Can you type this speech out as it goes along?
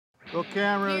Go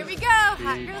cameras. Here we go,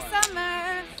 hot girl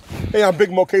summer. Hey, I'm Big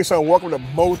Mo K-Son. Welcome to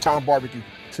Motown Barbecue.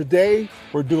 Today,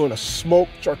 we're doing a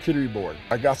smoked charcuterie board.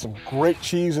 I got some great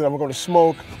cheese that I'm going to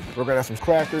smoke. We're going to have some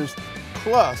crackers,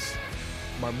 plus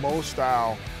my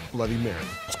Mo-style Bloody Mary.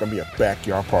 It's going to be a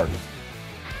backyard party.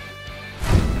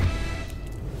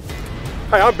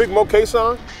 Hi, I'm Big Mo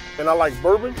K-Son, and I like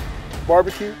bourbon,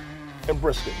 barbecue, and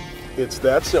brisket. It's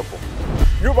that simple.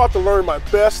 You're about to learn my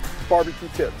best barbecue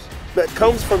tips that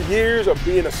comes from years of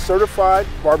being a certified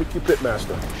barbecue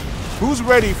pitmaster. Who's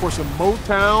ready for some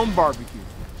Motown barbecue?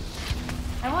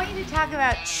 I want you to talk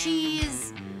about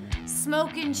cheese,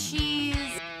 smoking cheese.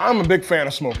 I'm a big fan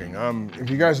of smoking. If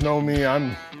you guys know me,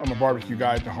 I'm a barbecue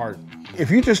guy at the heart.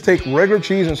 If you just take regular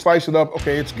cheese and slice it up,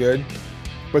 okay, it's good.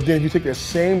 But then if you take that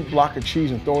same block of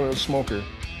cheese and throw it in a smoker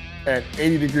at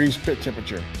 80 degrees pit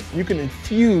temperature, you can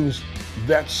infuse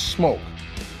that smoke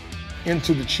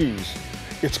into the cheese.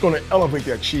 It's gonna elevate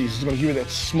that cheese. It's gonna give you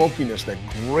that smokiness, that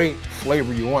great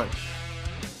flavor you want.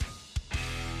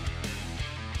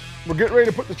 We're getting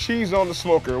ready to put the cheese on the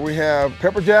smoker. We have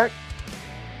pepper jack,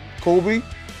 Colby,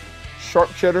 sharp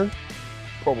cheddar,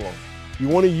 provolone. You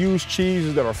wanna use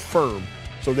cheeses that are firm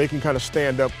so they can kind of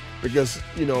stand up because,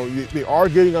 you know, they are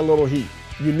getting a little heat.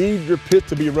 You need your pit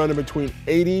to be running between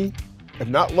 80, if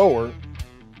not lower,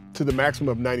 to the maximum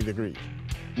of 90 degrees.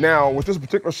 Now, with this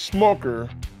particular smoker,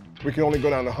 we can only go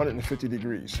down to 150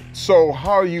 degrees. So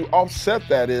how you offset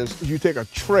that is you take a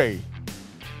tray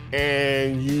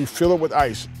and you fill it with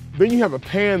ice. Then you have a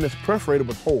pan that's perforated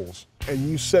with holes and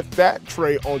you set that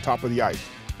tray on top of the ice.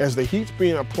 As the heat's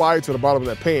being applied to the bottom of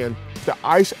that pan, the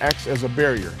ice acts as a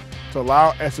barrier to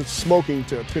allow, as it's smoking,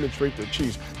 to penetrate the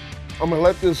cheese. I'm gonna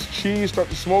let this cheese start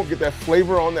to smoke, get that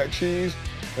flavor on that cheese,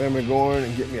 and I'm gonna go in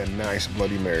and get me a nice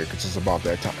Bloody Mary because it's about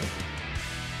that time.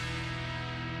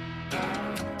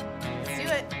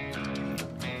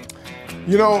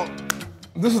 You know,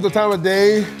 this is the time of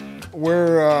day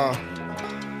where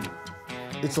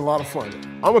it's a lot of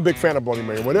fun. I'm a big fan of Bloody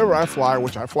Mary. Whenever I fly,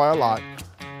 which I fly a lot,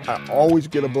 I always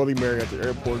get a Bloody Mary at the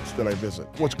airports that I visit.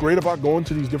 What's great about going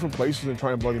to these different places and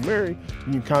trying Bloody Mary,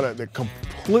 you can they're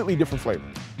completely different flavor,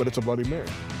 but it's a Bloody Mary.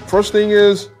 First thing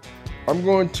is, I'm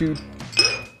going to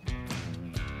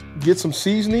get some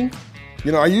seasoning.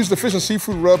 You know, I use the fish and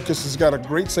seafood rub because it's got a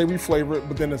great savory flavor,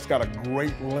 but then it's got a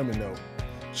great lemon note.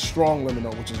 Strong lemon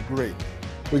note, which is great.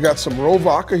 We got some raw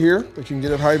vodka here that you can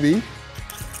get at Hy-Vee.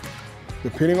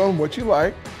 Depending on what you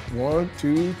like, 1,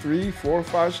 2, 3, 4,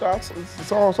 5 shots, it's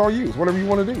all you, whatever you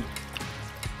want to do.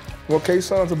 Well,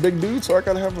 K-Son's a big dude, so I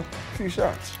gotta have a few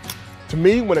shots. To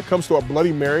me, when it comes to a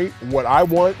Bloody Mary, what I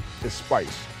want is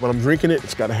spice. When I'm drinking it,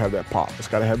 it's gotta have that pop. It's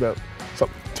gotta have that,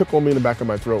 something tickle me in the back of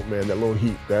my throat, man, that little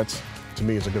heat. That's, to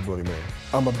me, is a good Bloody Mary.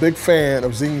 I'm a big fan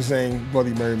of Zing Zang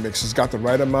Bloody Mary mix. It's got the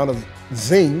right amount of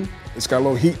zing. It's got a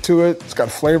little heat to it. It's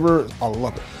got flavor. I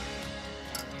love it.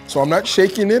 So I'm not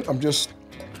shaking it. I'm just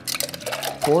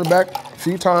pouring it back a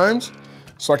few times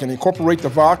so I can incorporate the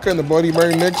vodka and the Bloody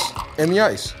Mary mix and the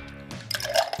ice.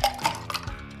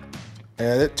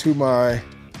 Add it to my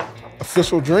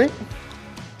official drink.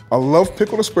 I love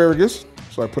pickled asparagus,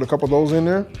 so I put a couple of those in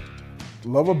there.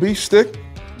 Love a beef stick.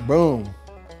 Boom.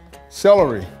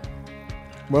 Celery.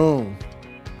 Boom.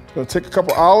 Gonna take a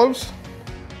couple olives.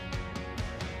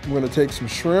 I'm gonna take some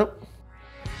shrimp.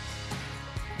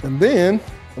 And then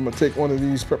I'm gonna take one of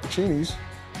these pepperoncinis,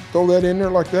 throw that in there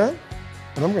like that.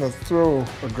 And I'm gonna throw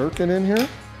a gherkin in here.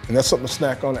 And that's something to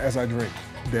snack on as I drink,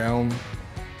 down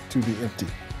to the empty.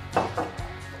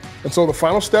 And so the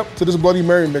final step to this Bloody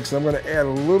Mary mix, I'm gonna add a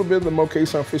little bit of the Mo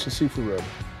K-Son fish and seafood rub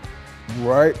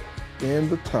right in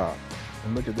the top.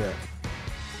 And look at that.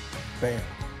 Bam.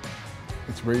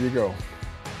 It's ready to go.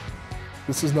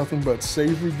 This is nothing but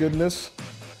savory goodness,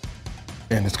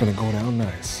 and it's gonna go down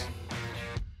nice.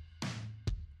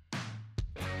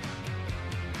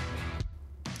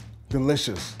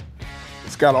 Delicious.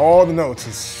 It's got all the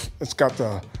notes. It's got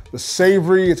the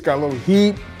savory, it's got a little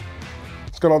heat,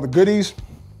 it's got all the goodies.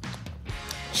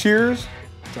 Cheers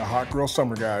to hot girl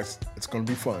summer, guys. It's gonna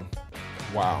be fun.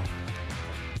 Wow.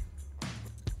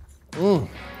 Mmm.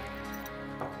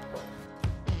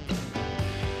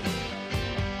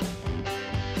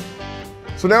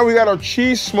 So now we got our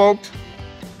cheese smoked.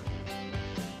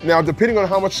 Now, depending on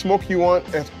how much smoke you want,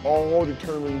 that's all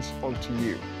determines onto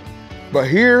you. But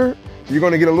here, you're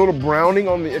gonna get a little browning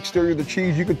on the exterior of the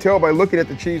cheese. You can tell by looking at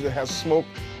the cheese that has smoke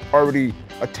already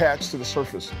attached to the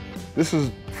surface. This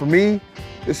is, for me,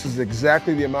 this is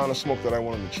exactly the amount of smoke that I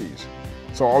want on the cheese.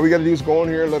 So all we gotta do is go in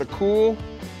here, let it cool,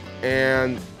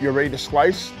 and you're ready to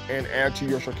slice and add to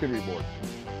your charcuterie board.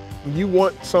 When you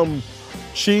want some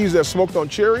cheese that's smoked on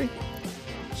cherry,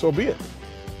 so be it.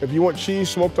 If you want cheese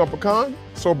smoked on pecan,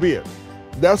 so be it.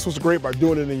 That's what's great about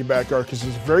doing it in your backyard, because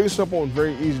it's very simple and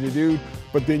very easy to do,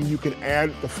 but then you can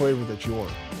add the flavor that you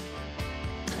want.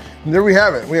 And there we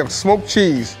have it. We have smoked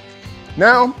cheese.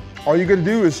 Now, all you gotta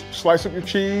do is slice up your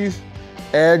cheese,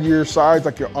 add your sides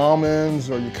like your almonds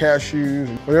or your cashews,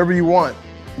 whatever you want.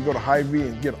 You go to Hy-Vee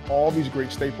and get all these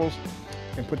great staples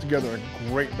and put together a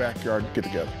great backyard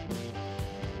get-together.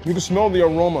 You can smell the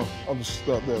aroma of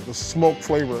the smoke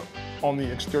flavor on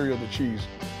the exterior of the cheese.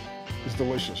 It's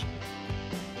delicious.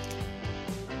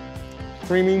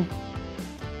 Creamy,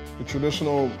 the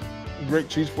traditional great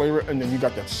cheese flavor, and then you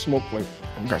got that smoke flavor.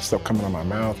 I've got stuff coming out of my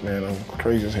mouth, man. I'm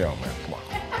crazy as hell, man. Come on.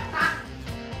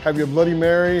 Have your Bloody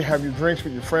Mary, have your drinks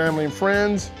with your family and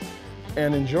friends,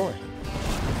 and enjoy.